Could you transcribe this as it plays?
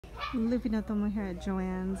Looping up them here at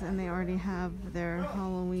Joann's, and they already have their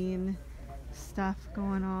Halloween stuff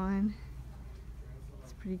going on.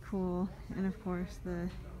 It's pretty cool. And of course the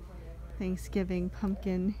Thanksgiving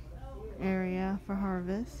pumpkin area for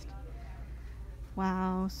harvest.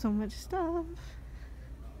 Wow, so much stuff.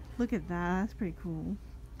 Look at that, that's pretty cool.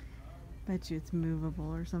 Bet you it's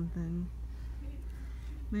movable or something.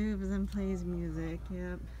 Moves and plays music,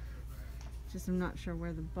 yep. Just I'm not sure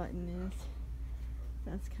where the button is.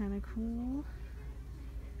 That's kind of cool.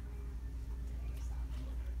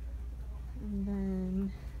 And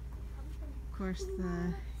then, of course,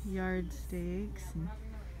 the yardsticks and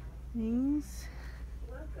things.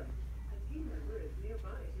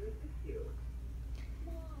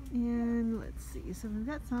 And let's see, so we've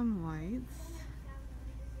got some lights.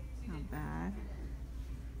 Not bad.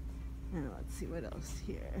 And let's see what else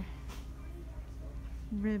here.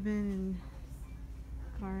 Ribbon and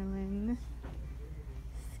garland.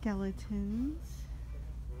 Skeletons.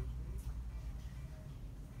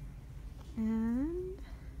 And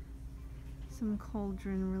some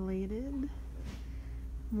cauldron related.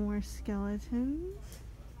 More skeletons.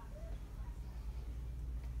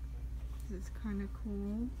 This is kind of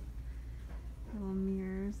cool. Little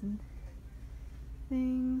mirrors and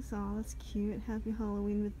things. Oh, that's cute. Happy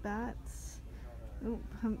Halloween with bats. Oh,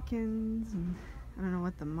 pumpkins. And I don't know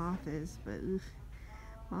what the moth is, but oof,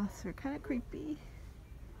 moths are kind of creepy.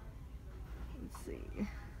 Let's see.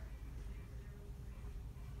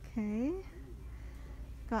 Okay.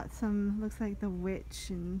 Got some, looks like the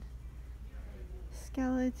witch and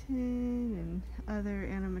skeleton and other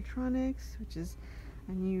animatronics, which is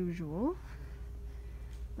unusual.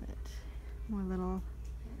 But more little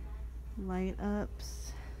light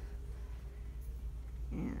ups.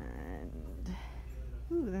 And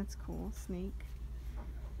ooh, that's cool. Snake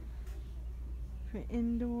for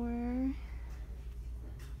indoor.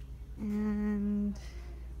 And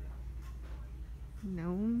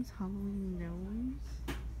gnomes, Halloween gnomes.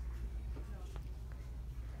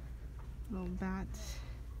 Little bat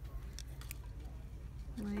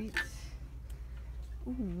light.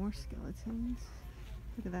 Ooh, more skeletons.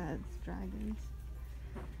 Look at that, it's dragons.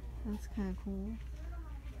 That's kind of cool.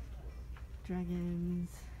 Dragons.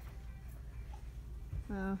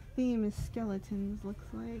 Theme is skeletons, looks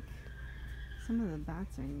like. Some of the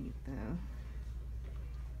bats are neat though.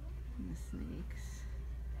 And the snakes.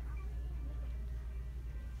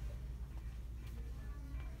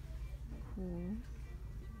 Cool.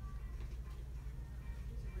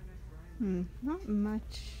 Not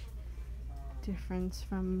much difference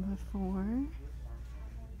from before.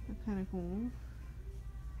 They're kind of cool.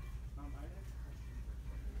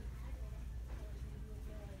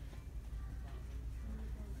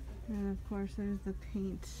 And of course there's the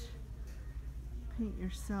paint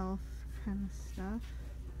yourself kind of stuff.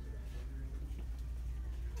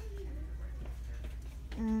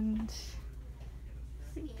 And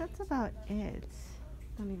I think that's about it.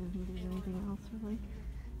 I don't even think there's anything else really.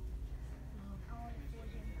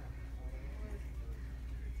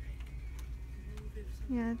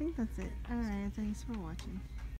 Yeah, I think that's it. Alright, thanks for watching.